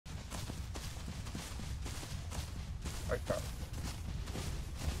I can't.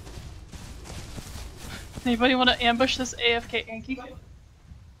 Anybody want to ambush this AFK Yankee?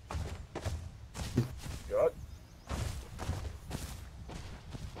 Good.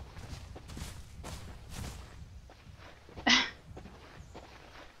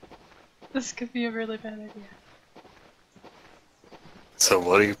 This could be a really bad idea. So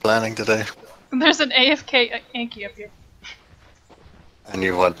what are you planning today? There's an AFK Yankee up here. And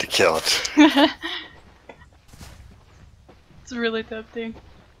you want to kill it. It's really tempting.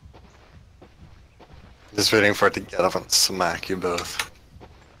 Just waiting for it to get up and smack you both.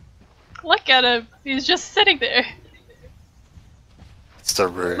 Look at him! He's just sitting there. It's the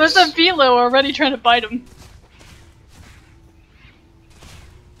ruse. There's a Velo already trying to bite him.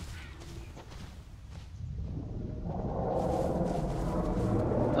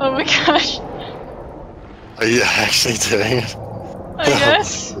 Oh my gosh. Are you actually doing it? I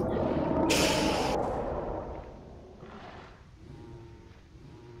guess.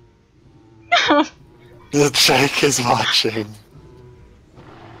 The Jake is watching.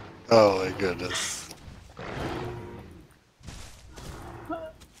 Oh my goodness.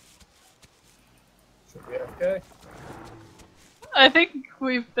 Should be okay. I think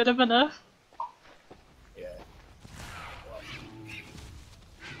we've bit him enough. Yeah.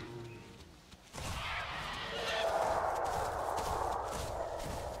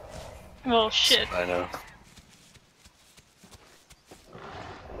 Well, shit. I know.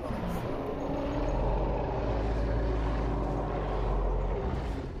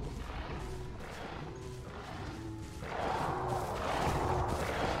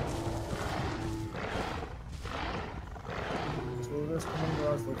 So this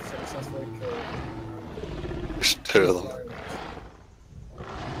commander has looked successfully killed. There's two of them.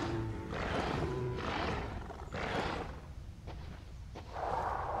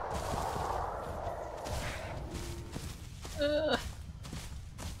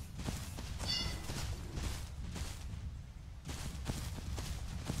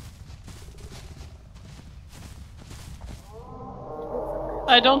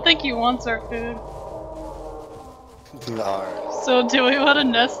 I don't think he wants our food. No. So do we want to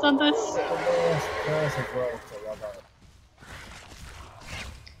nest on this? There's a growth to rub out.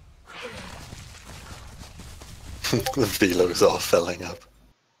 The velo's all filling up.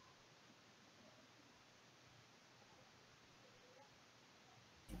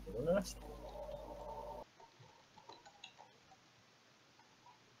 Nest.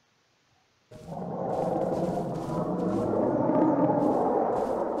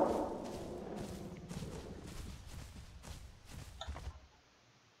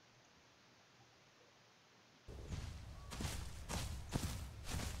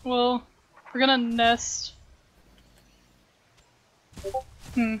 Well, we're gonna nest.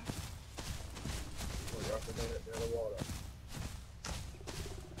 Hmm. We'll have to do it near the water.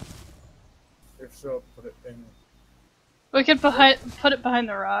 If so, put it in. We could put it behind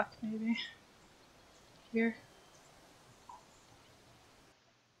the rock, maybe. Here.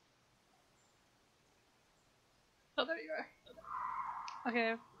 Oh, there you are.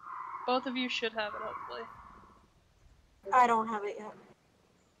 Okay, both of you should have it, hopefully. I don't have it yet.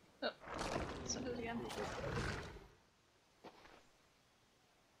 Oh, let's do it again.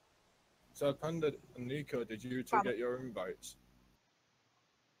 So Panda and Nico, did you two get your invites?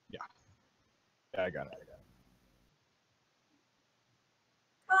 Yeah, I got it.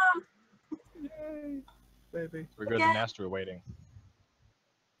 Yay, baby. We're good. Yeah. The master waiting.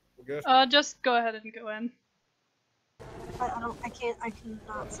 We're good. Just go ahead and go in. I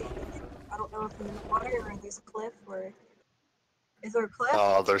cannot see anything. I don't know if I'm in the water or there's a cliff or... Is there a cliff?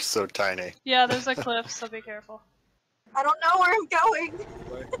 Oh, they're so tiny. Yeah, there's a cliff, so be careful. I don't know where I'm going!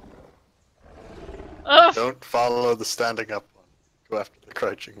 Wait. Oh! Don't follow the standing up one. Go after the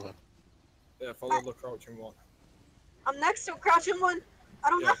crouching one. Yeah, follow the crouching one. I'm next to a crouching one! I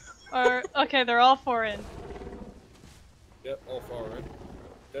don't know! Or, okay, they're all four in. Yep, all far in.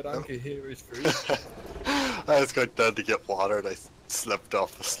 Dead Anki here is free. I was going down to get water and I slipped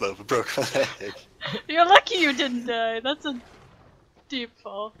off the slope and broke my leg. You're lucky you didn't die. That's a deep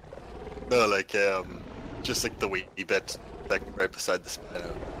fall. No, like, just like the wee bit, like right beside the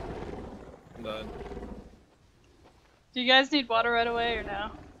spino. And then, Do you guys need water right away or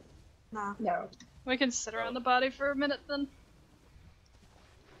no? No. No. We can sit around the body for a minute then.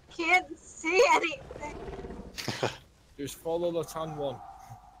 Can't see anything! just follow the tan one.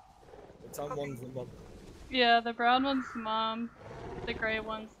 The tan one's the mum. Yeah, the brown one's the mom, the grey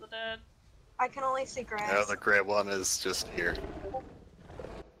one's the dad. I can only see grass. Yeah, the grey one is just here.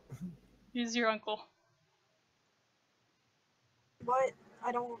 He's your uncle. What?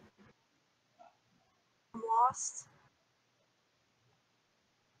 I don't... I'm lost.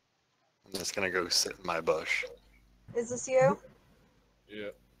 I'm just gonna go sit in my bush. Is this you? Yeah.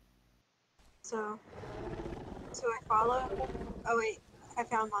 So I follow? Oh wait, I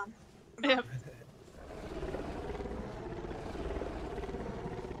found one. Yep.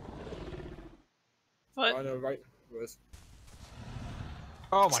 What? Rhino right with.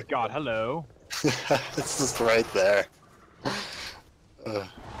 Oh my god, hello. It's just right there.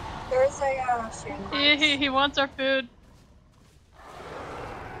 There's a shade He wants our food.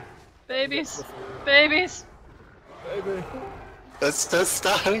 Babies. Gets the food. Babies. Baby. It's just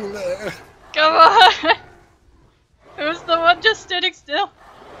standing there. Come on! Who's the one just standing still?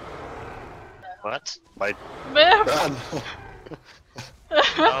 What? My Move! run.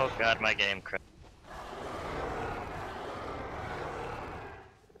 Oh god, my game crashed.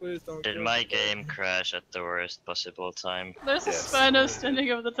 Please don't. Did kill my the baby. game crash at the worst possible time? There's a Yes. Spino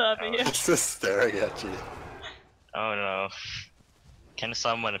standing over the top of you. It's just staring at you. Oh no. Can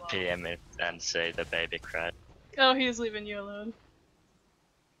someone PM it and say the baby crashed? Oh, he's leaving you alone.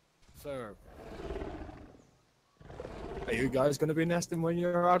 So, are you guys going to be nesting when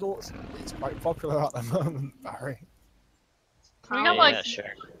you're adults? It's quite popular at the moment, Barry. We got like, yeah, sure.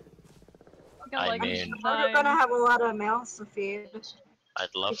 we got I like mean- You're 9. gonna have a lot of mouths to feed. I'd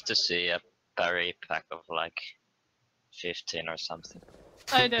love to see a Bary pack of like 15 or something.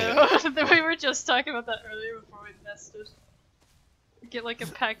 I know. We were just talking about that earlier before we nested. Get like a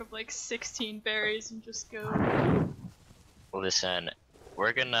pack of like 16 berries and just go. Listen,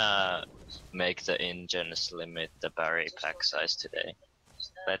 we're gonna make the engines limit the Bary pack size today.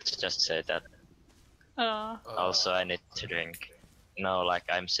 Let's just say that. Also, I need to drink. No, like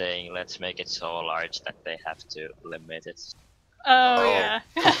I'm saying, let's make it so large that they have to limit it. Oh, Oh. yeah.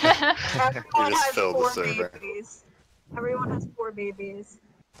 Everyone just has filled the 4 server. babies. Everyone has 4 babies.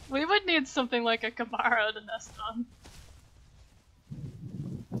 We would need something like a Camaro to nest on.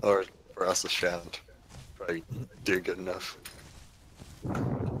 Or for us, a shan't. Probably do good enough.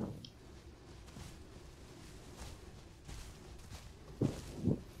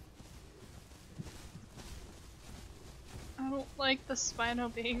 I don't like the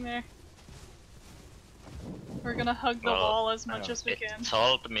Spino being there. We're gonna hug the Well, wall as I much know. as we It can.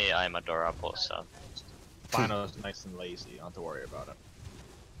 told me I'm adorable, so Spino's nice and lazy, don't have to worry about it.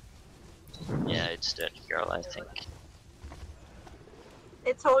 yeah, it's that girl, I think.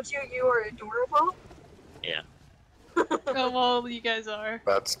 It told you you were adorable? Yeah. Oh, well, you guys are.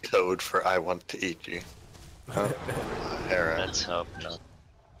 That's code for I want to eat you. Huh? Hera. Let's hope not.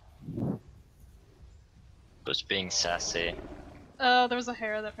 Was being sassy. Oh, there was a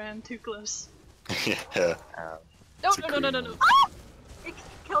hare that ran too close. Yeah. Um, No, It's a no, no, no, no, no. It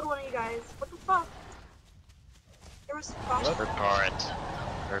killed one of you guys. What the fuck? There was flash. report.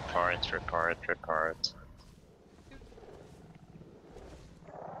 Report, report, report.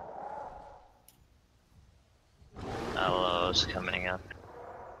 Hello's coming up.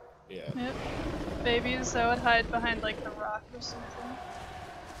 Yeah. Yep. Babies, I would hide behind like the rock or something.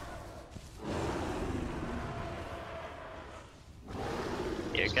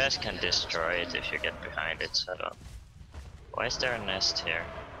 You guys can destroy it if you get behind it, so don't. Why is there a nest here?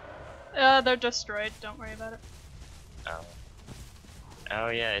 They're destroyed, don't worry about it. Oh. Oh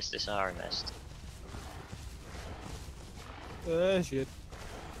yeah, is this our nest? Shit.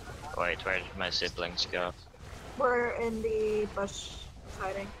 Wait, where did my siblings go? We're in the bush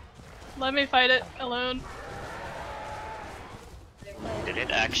hiding. Let me fight it alone. Did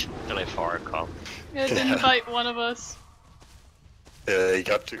it actually fork up? It didn't bite one of us. Yeah, he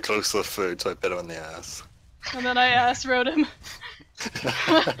got too close to the food, so I bit him in the ass. And then I ass rode him.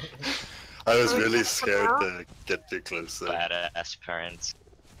 I was Oh, really yeah. scared to get too close. Though. Badass parents.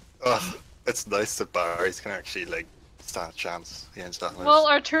 Oh, it's nice that Barry's can actually like stand a chance against that. Well,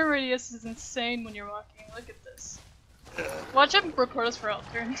 our turn radius is insane when you're walking. Look at this. Yeah. Watch him record us for alt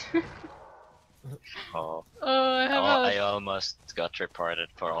turns. Oh. Oh, I have I a... almost got reported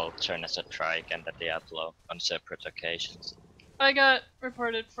for all turn as a trike and a Diablo on separate occasions. I got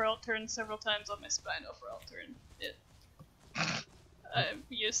reported for alt turn several times on my Spino for alt turn. I'm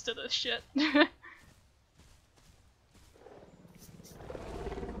used to this shit.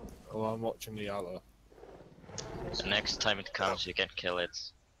 Oh, I'm watching the other. The next time it comes, you can kill it.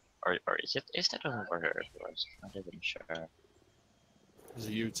 Or is that over here? I'm not even sure. There's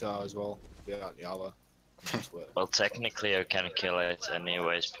a Utah as well. Yeah, the other. Well, technically you can kill it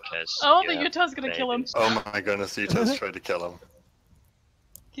anyways because. Oh, you the have Utah's gonna kill him. babies. Oh my goodness, Utah's tried to kill him,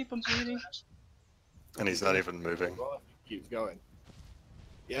 Keep him bleeding. and he's not even moving. Keeps going.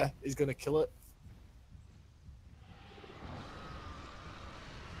 Yeah, he's gonna kill it.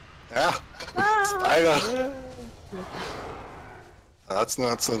 Ah! Ah! Spider! That's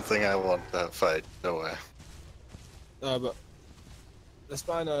not something I want to fight. No way. No, but the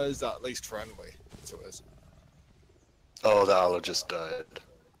Spino is at least friendly to us. Oh, the owl just died.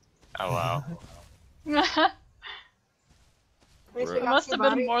 Oh wow. It At least we got must your have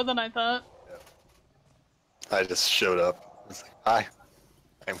been body. more than I thought. I just showed up. I was like, hi.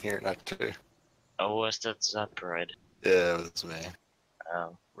 I'm here not to. Oh, was that Zaproid? Yeah, it was me.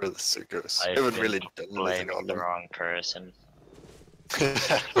 Oh, We're the circus. I I haven't think really done anything blaming on the them. wrong person.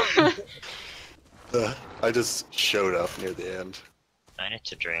 I just showed up near the end. I need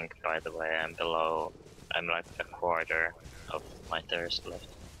to drink, by the way. I'm like a quarter of my thirst left.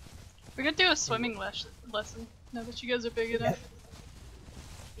 We could do a swimming lesson now that you guys are big enough.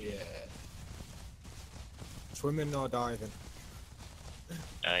 Yeah. Swimming or diving?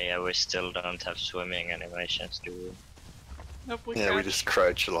 Yeah, we still don't have swimming animations, do we? Nope, we Yeah, we crouch. just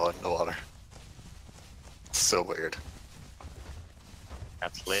crouch a lot in the water. It's so weird.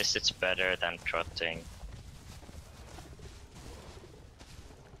 At least it's better than trotting.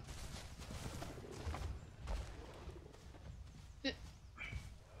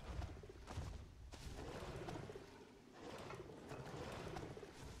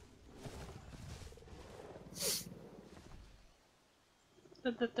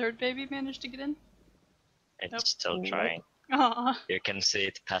 Did the third baby manage to get in? It's Nope. still trying. Aww. You can see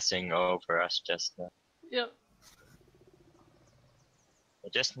it passing over us just now. Yep. You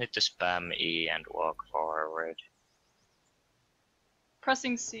just need to spam E and walk forward.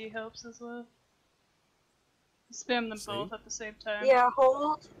 Pressing C helps as well. Spam them C? both at the same time. Yeah,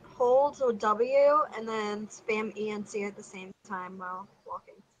 hold W and then spam E and C at the same time while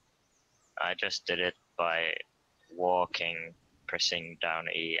walking. I just did it by walking, pressing down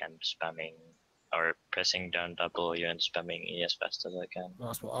E and spamming, or pressing down W and spamming E as fast as I can.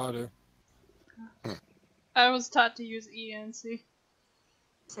 That's what I do. I was taught to use E and C.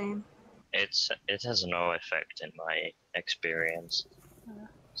 Same. It has no effect in my experience,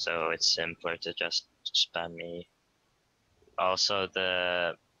 so it's simpler to just spam E. Also,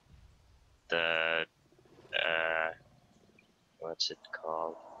 the what's it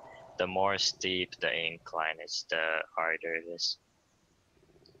called? The more steep the incline is, the harder it is.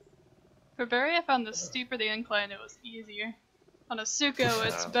 For Bary, I found the steeper the incline, it was easier. On a Suko,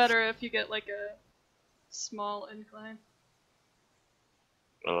 it's better if you get like a small incline.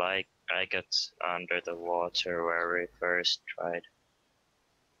 Like, I got under the water where we first tried.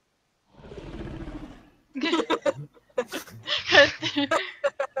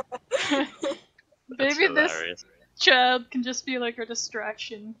 That's Maybe this hilarious. child can just be like her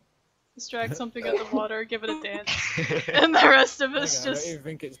distraction. Distract something at the water, give it a dance. And the rest of us I don't just. even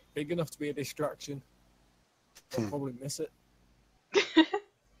think it's big enough to be a distraction. I'll probably miss it.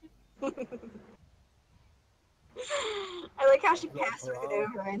 I like how she passed right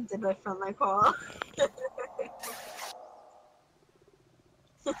over and did it from my call.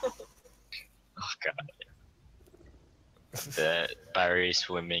 Oh god. The Bary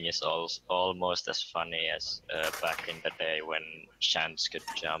swimming is almost as funny as back in the day when Shants could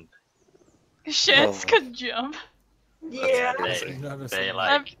jump. Shits Oh. could jump. Yeah, They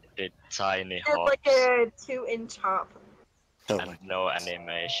like did tiny it's hops like a 2-inch hop. Oh and my. no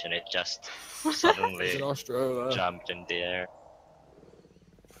animation. It just There's suddenly an Australia. jumped in the air.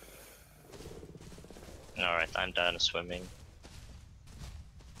 Alright, I'm done swimming.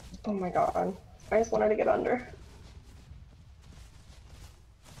 Oh my god. I just wanted to get under.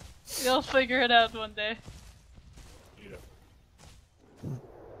 You'll figure it out one day.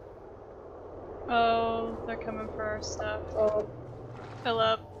 Oh, they're coming for our stuff. Oh, Fill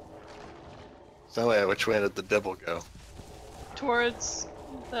up So yeah, which way did the devil go? towards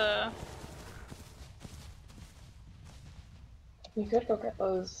the. you could go get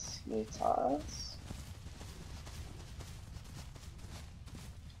those Utahs.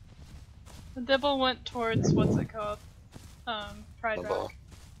 The Dibble went towards what's it called? Pride The Rock. ball.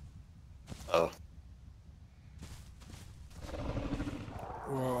 Oh.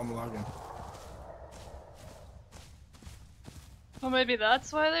 Whoa, I'm lagging. Well, maybe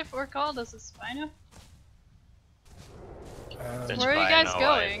that's why they were called as a Spino. That's Where are you why I guys know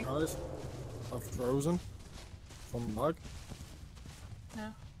going? Guys, I've frozen from lag.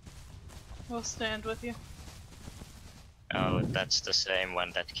 We'll stand with you. Oh, that's the same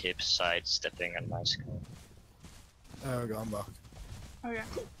one that keeps sidestepping on my screen. There we go, I'm back. Okay.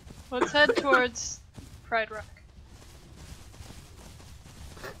 Let's head towards Pride Rock.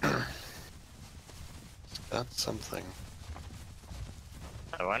 That's something.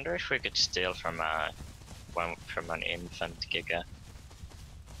 I wonder if we could steal from an infant Giga.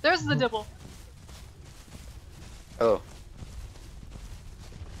 There's the Dibble. Oh.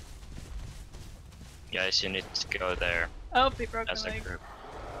 Guys, you need to go there Oh, he broke as my a leg. group.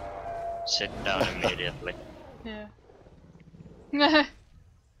 Sit down immediately. Yeah.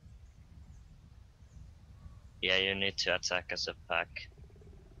 Yeah, you need to attack as a pack.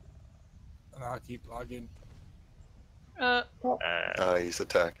 And I keep lagging. He's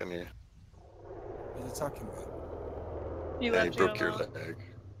attacking you. He's attacking me. He Yeah, he left you broke your alone. leg.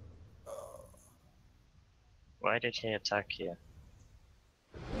 Why did he attack you?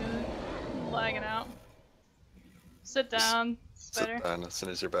 You're lagging out. Sit down, spider. Sit down as soon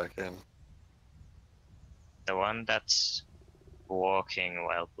as you're back in. The one that's walking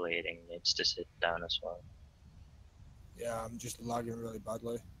while bleeding needs to sit down as well. Yeah, I'm just lagging really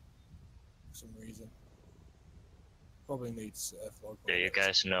badly. For some reason. Probably needs floor. Do you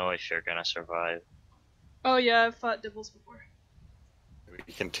guys know if you're gonna survive? Oh yeah, I've fought Dibbles before.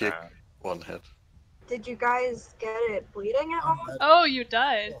 We can take one hit. Did you guys get it bleeding at all? Oh, you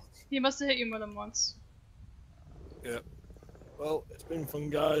died. He must have hit you more than once. Yeah. Well, it's been fun,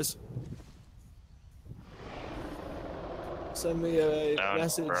 guys. Send me a Don't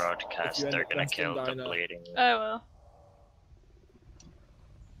message. broadcast, if you end they're up gonna resting kill the Dino. bleeding. I will.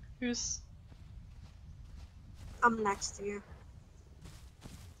 Who's... I'm next to you.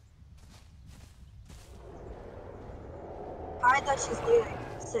 Hide that she's bleeding.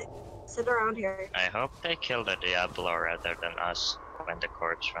 Sit around here. I hope they kill the Diablo rather than us when the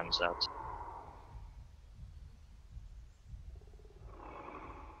corpse runs out.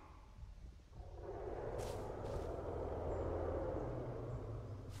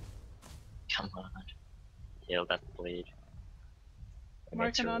 Come on. Heal that bleed. We need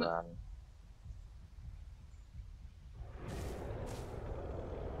Working to on it. run.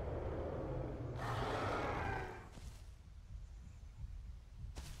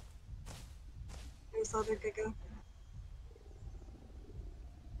 There's other Giga.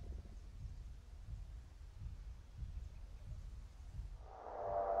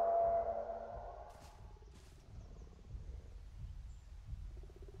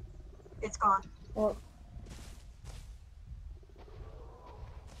 It's gone. Well,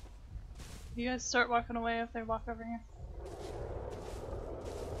 You guys start walking away if they walk over here.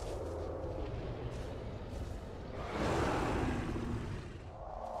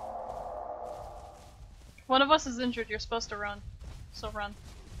 One of us is injured, you're supposed to run. So run.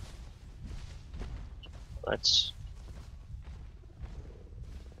 Let's...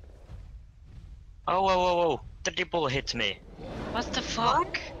 Oh, whoa, whoa, whoa! The Dibble hit me! What the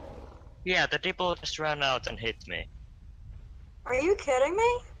fuck? Yeah, the Dibble just ran out and hit me. Are you kidding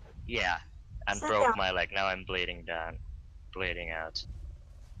me? Yeah, and Sit broke down. my leg. Now I'm bleeding down. Bleeding out.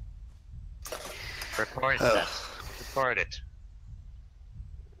 Report that. Report it.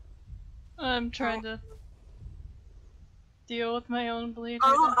 I'm trying to deal with my own bleed.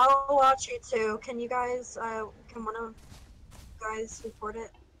 I'll watch you too. Can you guys, can one of you guys report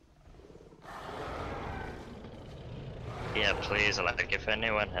it? Yeah, please, like, if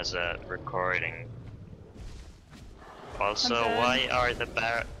anyone has a recording. Also, Okay. why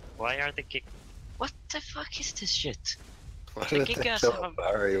are the gig- What the fuck is this shit? Why The did they Gigas kill have a-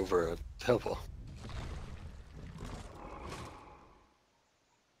 Bary over a devil?